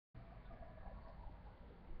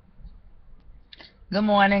Good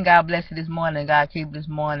morning. God bless you this morning. God keep you this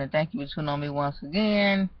morning. Thank you for tuning on me once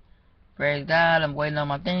again. Praise God. I'm waiting on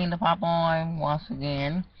my thing to pop on once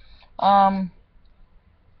again. I'm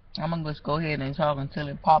gonna just go ahead and talk until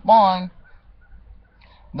it pop on.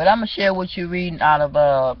 But I'm gonna share what you reading out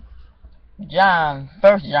of John,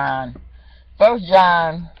 First John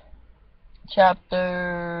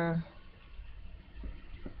chapter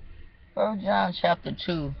First John chapter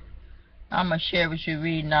 2. I'm gonna share what you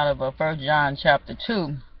reading out of First John chapter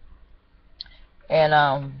 2. And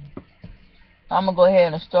I'm gonna go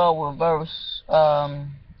ahead and start with verse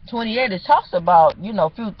 28. It talks about, a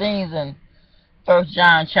few things in First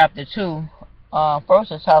John chapter 2.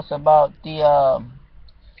 First it talks about a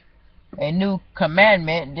new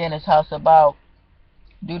commandment. Then it talks about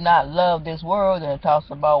do not love this world, and it talks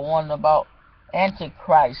about one about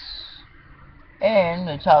Antichrist, and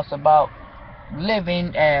it talks about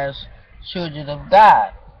living as children of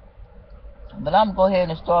God. But I'm gonna go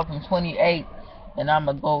ahead and start from 28, and I'm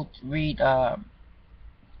gonna go to read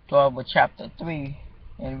start with chapter 3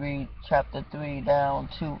 and read chapter 3 down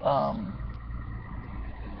to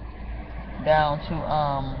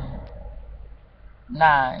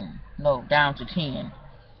 9, no, down to 10.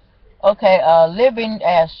 Okay, living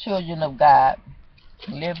as children of God.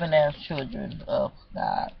 Living as children of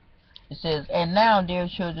God. It says, and now, dear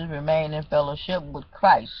children, remain in fellowship with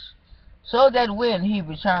Christ, so that when he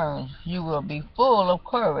returns, you will be full of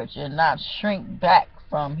courage and not shrink back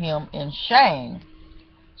from him in shame.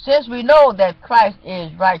 Since we know that Christ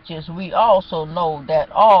is righteous, we also know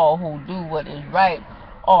that all who do what is right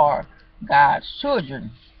are God's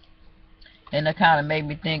children. And that kind of made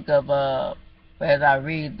me think of, as I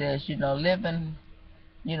read this, living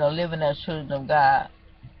as children of God.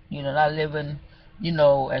 Not living,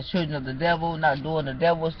 as children of the devil, not doing the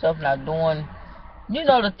devil stuff, not doing,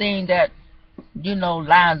 the thing that,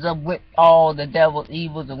 lines up with all the devil's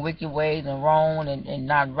evils and wicked ways and wrong and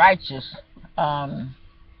not righteous. Have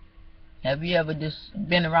you ever just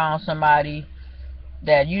been around somebody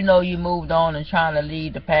that you moved on and trying to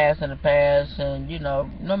leave the past in the past, and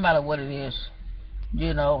no matter what it is,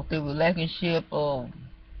 through relationship or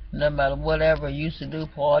no matter whatever you used to do,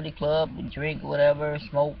 party, club, drink, whatever,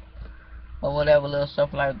 smoke, or whatever, little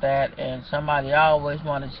stuff like that, and somebody always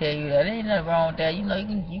want to tell you that ain't nothing wrong with that, you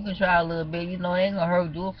can try a little bit, it ain't gonna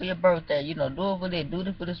hurt, do it for your birthday, do it for this, do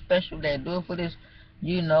it for this special day, do it for this,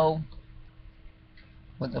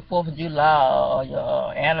 with the 4th of July or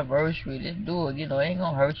your anniversary, just do it, it ain't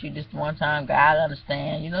gonna hurt you just one time, God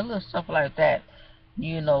understand, little stuff like that,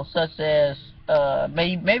 such as,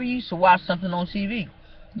 maybe you used to watch something on TV,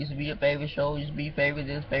 used to be your favorite show, used to be your favorite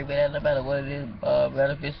this, favorite that, no matter what it is,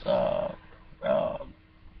 whether if it's,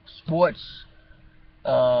 sports,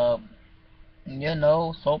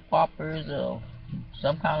 soap operas, or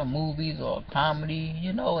some kind of movies or comedy,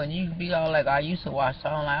 and you be all like, I used to watch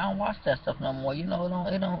something, like, I don't watch that stuff no more, it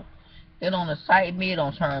don't excite me, it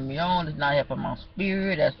don't turn me on, it's not helping my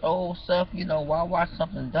spirit, that's old stuff, why watch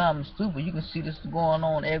something dumb and stupid? You can see this going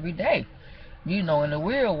on every day, in the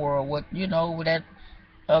real world, with that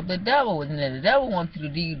of the devil, and the devil wants you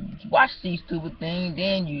to watch these stupid things,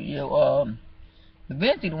 then you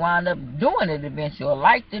eventually wind up doing it eventually, or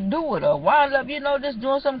like to do it, or wind up, just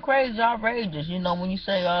doing something crazy, outrageous, when you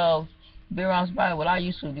say, be around somebody, well, I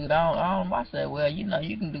used to do that, I don't watch that, well, you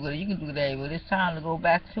can do it, you can do that, but it's time to go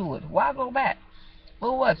back to it. Why go back?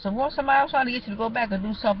 For what? So once somebody else trying to get you to go back and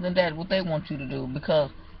do something that what they want you to do,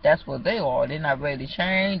 because that's what they are. They're not ready to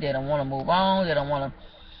change, they don't want to move on, they don't want to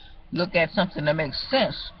look at something that makes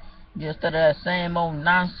sense, just instead of that same old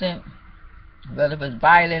nonsense, whether if it's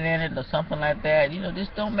violent in it or something like that, this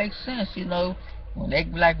don't make sense, when they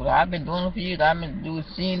be like, well, I've been doing it for years, I've been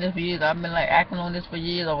seeing this for years, I've been like acting on this for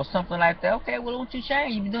years, or something like that. Okay, well, don't you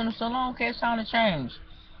change? You've been doing it so long, okay, it's time to change.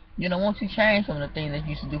 Won't you change from the things that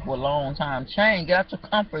you used to do for a long time? Change, get out your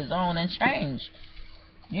comfort zone and change.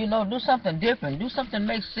 Do something different, do something that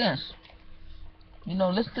makes sense.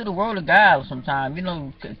 Listen to the word of God sometime.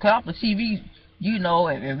 Cut off the TV,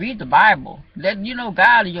 and read the Bible. Let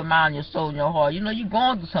God in your mind, your soul, and your heart. You're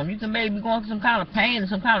going through something. You can maybe be going through some kind of pain, or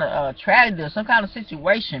some kind of tragedy, or some kind of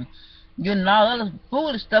situation. All other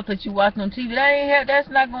foolish stuff that you watch on TV, that's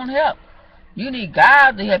not gonna help. You need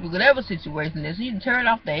God to help you, whatever situation it is. You can turn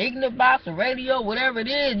off the ignorant box, the radio, whatever it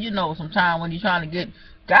is. Sometime when you're trying to get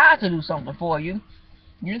God to do something for you.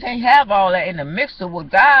 You can't have all that in the mix of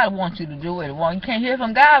what God wants you to do, and you can't hear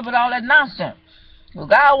from God with all that nonsense. Well,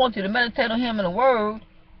 God wants you to meditate on Him in the Word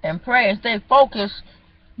and pray and stay focused,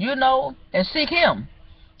 and seek Him,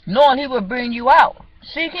 knowing He will bring you out.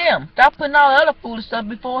 Seek Him. Stop putting all the other foolish stuff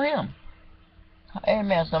before Him.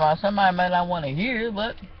 Amen. Somebody might not want to hear it,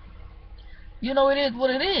 but You know, it is what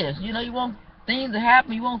it is. You know, you want things to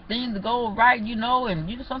happen, you want things to go right, you know, and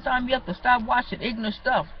you sometimes you have to stop watching ignorant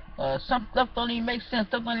stuff. Some stuff don't even make sense.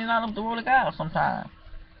 Stuff don't even line up the word of God sometimes.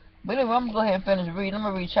 But anyway, I'm going to go ahead and finish reading. I'm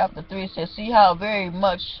going to read chapter 3. It says, see how very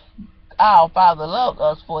much our Father loved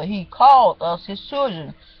us, for he called us his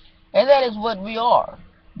children. And that is what we are.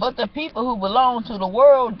 But the people who belong to the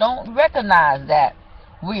world don't recognize that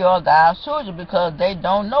we are God's children because they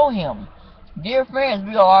don't know him. Dear friends,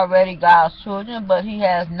 we are already God's children, but he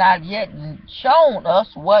has not yet shown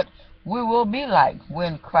us what we will be like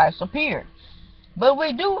when Christ appeared. But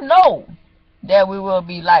we do know that we will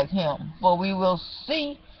be like him, for we will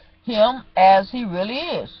see him as he really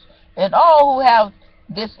is. And all who have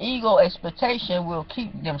this ego expectation will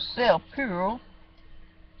keep themselves pure,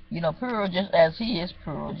 pure just as he is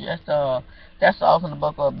pure. That's also in the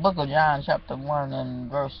book of John, chapter 1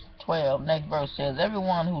 and verse 12. Next verse says,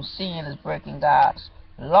 everyone who sins is breaking God's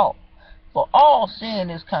law. For all sin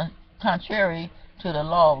is contrary to the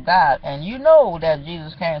law of God. And you know that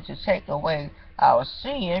Jesus came to take away our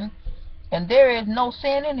sin, and there is no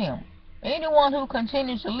sin in him. Anyone who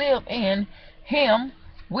continues to live in him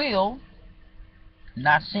will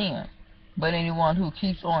not sin. But anyone who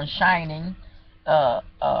keeps on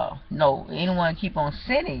anyone keep on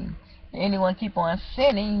sinning. Anyone keep on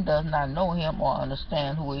sinning does not know him or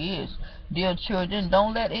understand who he is. Dear children,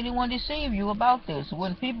 don't let anyone deceive you about this.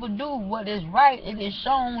 When people do what is right, it is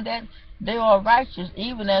shown that they are righteous,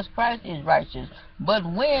 even as Christ is righteous. But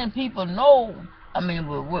when people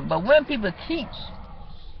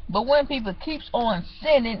keeps on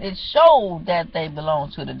sinning, it shows that they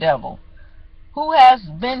belong to the devil, who has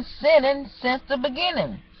been sinning since the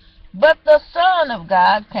beginning. But the Son of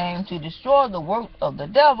God came to destroy the work of the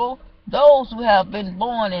devil. Those who have been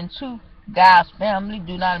born into God's family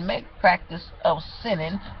do not make practice of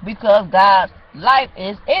sinning because God's life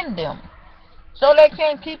is in them. So they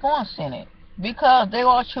can't keep on sinning because they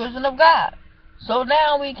are children of God. So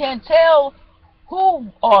now we can tell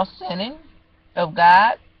who are sinning of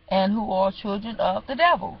God and who are children of the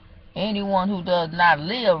devil. Anyone who does not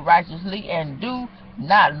live righteously and do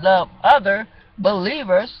not love other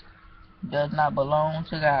believers does not belong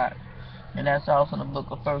to God. And that's also in the book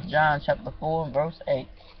of 1 John chapter 4 and verse 8.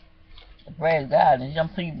 Praise God. And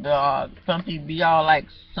some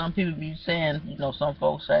people be saying, some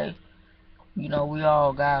folks say, we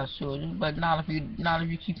all God's children, but not if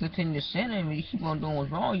you keep continuing sinning, and you keep on doing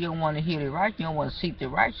what's wrong. You don't want to hear the right, you don't want to seek the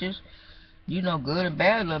righteous. Good and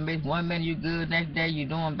bad little bit. One minute you're good, next day you're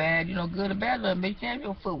doing bad. Good and bad little bit. You can't have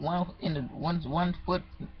your foot one foot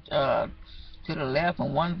to the left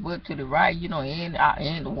and 1 foot to the right,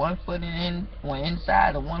 and 1 foot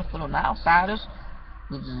inside and 1 foot on the outsiders.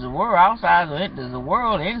 This is the world outside of it. There's the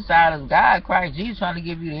world inside of God, Christ Jesus, trying to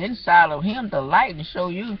give you the inside of him, the light, and show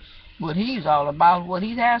you what he's all about, what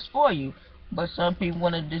he has for you. But some people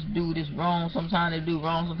want to just do this wrong. Sometimes they do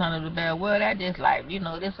wrong, sometimes they do bad. Well, that's just life,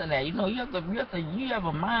 this and that. You have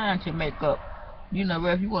a mind to make up.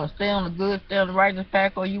 If you want to stay on the good, stay on the righteous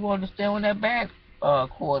path, or you want to stay on that bad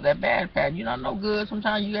course, that bad path. No good.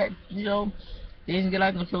 Sometimes things get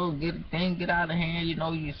out of control, things get out of hand.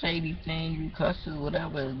 You say these things, you cuss or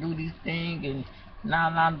whatever, and do these things, and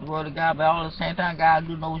not the word of God. But all at the same time, God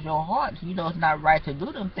knows your heart. It's not right to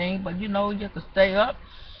do them things, but you have to stay up.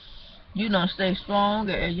 Stay strong,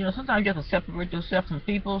 and sometimes you have to separate yourself from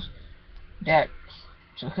people because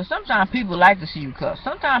sometimes people like to see you cuss.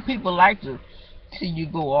 Sometimes people like to see you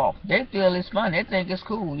go off. They feel it's fun. They think it's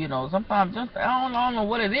cool. Sometimes I don't know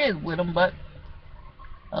what it is with them, but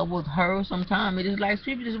with her, sometimes it is like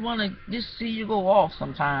people just want to just see you go off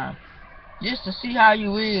sometimes, just to see how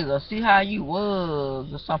you is or see how you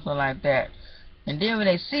was or something like that. And then when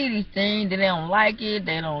they see these things, then they don't like it,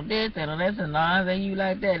 they don't this, they don't that, and all that, you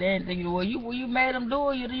like that. They ain't thinking, well, you made them do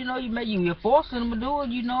it, you're forcing them to do it,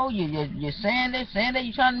 you're saying that,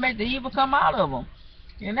 you're trying to make the evil come out of them.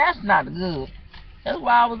 And that's not good. That's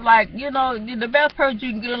why I was like, the best person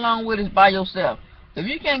you can get along with is by yourself. If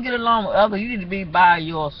you can't get along with others, you need to be by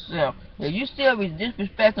yourself. If you still be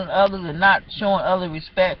disrespecting others and not showing others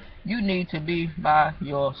respect, you need to be by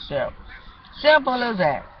yourself. Simple as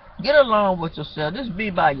that. Get along with yourself. Just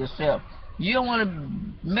be by yourself. You don't want to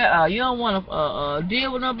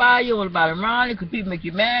deal with nobody. You don't want nobody around you, because people make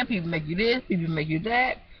you mad. People make you this. People make you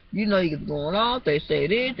that. You get going off. They say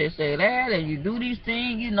this. They say that, and you do these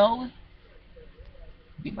things.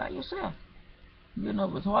 Be by yourself.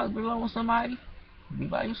 If it's hard to be along with somebody, be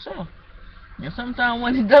by yourself. And sometimes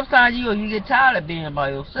when it's upside you get tired of being by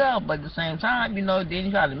yourself, but at the same time, then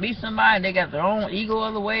you try to meet somebody and they got their own ego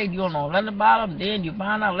other way, you don't know nothing about them, then you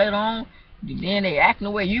find out later on Then they acting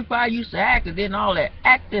the way you probably used to act, and then all that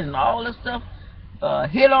acting and all that stuff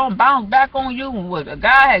hit on, bounce back on you. And what a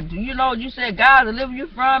guy has, you said God deliver you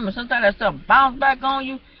from, and sometimes that stuff bounce back on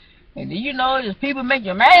you, and then just people make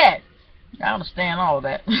you mad. I understand all of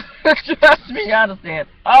that. Trust me, I understand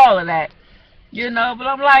all of that. But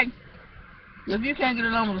I'm like, if you can't get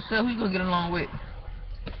along with yourself, who you gonna get along with?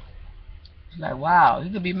 It's like, wow,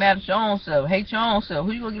 you could be mad at your own self, hate your own self.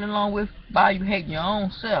 Who you gonna get along with by you hating your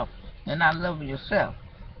own self and not loving yourself?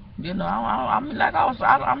 I mean, like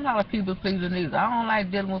I'm not a people pleaser neither. I don't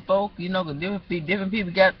like dealing with folk, cause different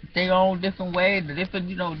people got their own different way, the different,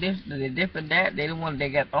 the different that. They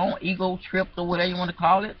got their own ego tripped or whatever you want to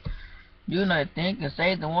call it. They think and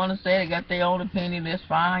say they want to say. They got their own opinion. That's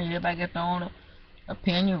fine. Everybody got their own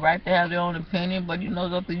opinion, right? They have their own opinion, but it's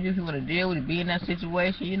up to you if you want to deal with it, be in that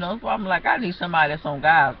situation. So I'm like, I need somebody that's on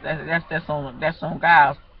God's, that's on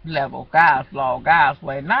God's level, God's law, God's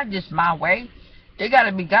way, not just my way. It got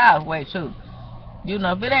to be God's way too.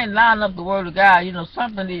 If it ain't lining up the word of God,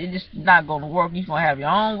 something is just not going to work. You're going to have your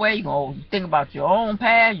own way. You're going to think about your own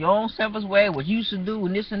path, your own selfish way, what you used to do,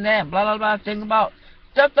 and this and that, and blah, blah, blah. Think about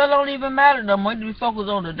stuff that don't even matter no more. You need to focus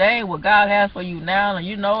on the day, what God has for you now, and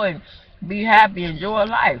and be happy, enjoy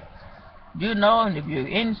life. And if you're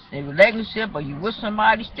in a relationship or you with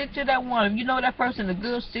somebody, stick to that one. If you know that person is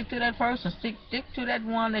good, stick to that person. Stick to that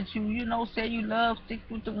one that you say you love. Stick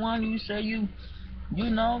with the one you say you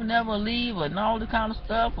never leave, and all the kind of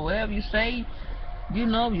stuff, or whatever you say. If you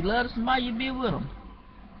love somebody, you be with them.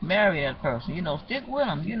 Marry that person. Stick with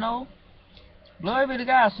them. Glory be to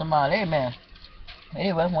God, somebody. Amen.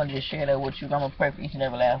 Anyway, I wanted to share that with you. I'm going to pray for each and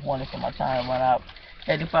every last one for my time run out.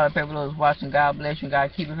 Heavenly Father, pray for those watching. God bless you.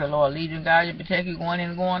 God keep you here, Lord. Lead you, God. You protect you going in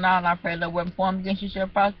and going out. And I pray that weapon formed against you shall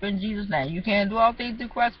prosper in Jesus' name. You can do all things through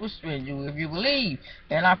Christ which strengthens you if you believe.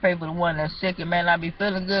 And I pray for the one that's sick and may not be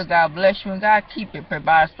feeling good. God bless you and God keep you. Pray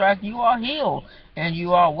by a strike you are healed and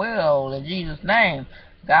you are well in Jesus' name.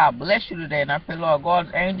 God bless you today. And I pray, Lord, God's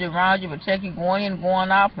angel around you, protect you going in and going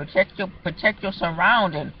out. Protect your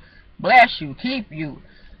surrounding. Bless you. Keep you.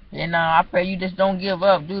 And I pray you just don't give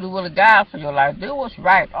up. Do the will of God for your life. Do what's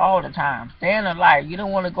right all the time. Stay in the light. You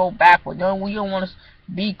don't want to go backward. You don't want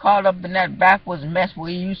to be caught up in that backwards mess where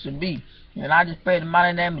you used to be. And I just pray in the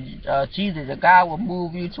mighty name of Jesus that God will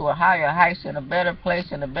move you to a higher heights and a better place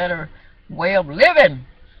and a better way of living.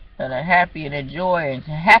 And a happy and a joy and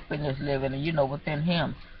happiness living, and within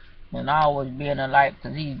Him. And always be in the light,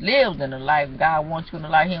 because He lives in the light. God wants you in the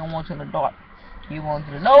light. He don't want you in the dark. He wants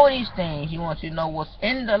you to know these things. He wants you to know what's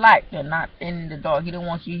in the light and not in the dark. He don't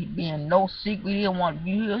want you being no secret. He don't want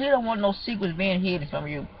no secrets being hidden from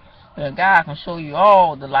you. And God can show you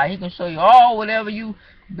all the light. He can show you all whatever you've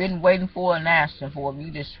been waiting for and asking for. If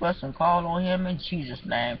you just trust and call on Him in Jesus'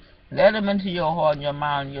 name. Let Him into your heart and your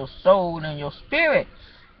mind and your soul and your spirit.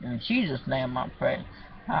 In Jesus' name I pray.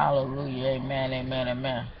 Hallelujah. Amen, amen,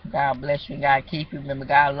 amen. God bless you. God keep you. Remember,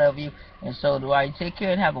 God love you. And so do I. You take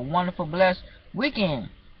care and have a wonderful, blessed weekend.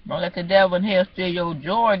 Don't let the devil in hell steal your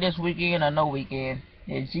joy this weekend or no weekend.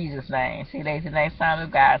 In Jesus' name. See you later next time.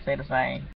 If God say the same.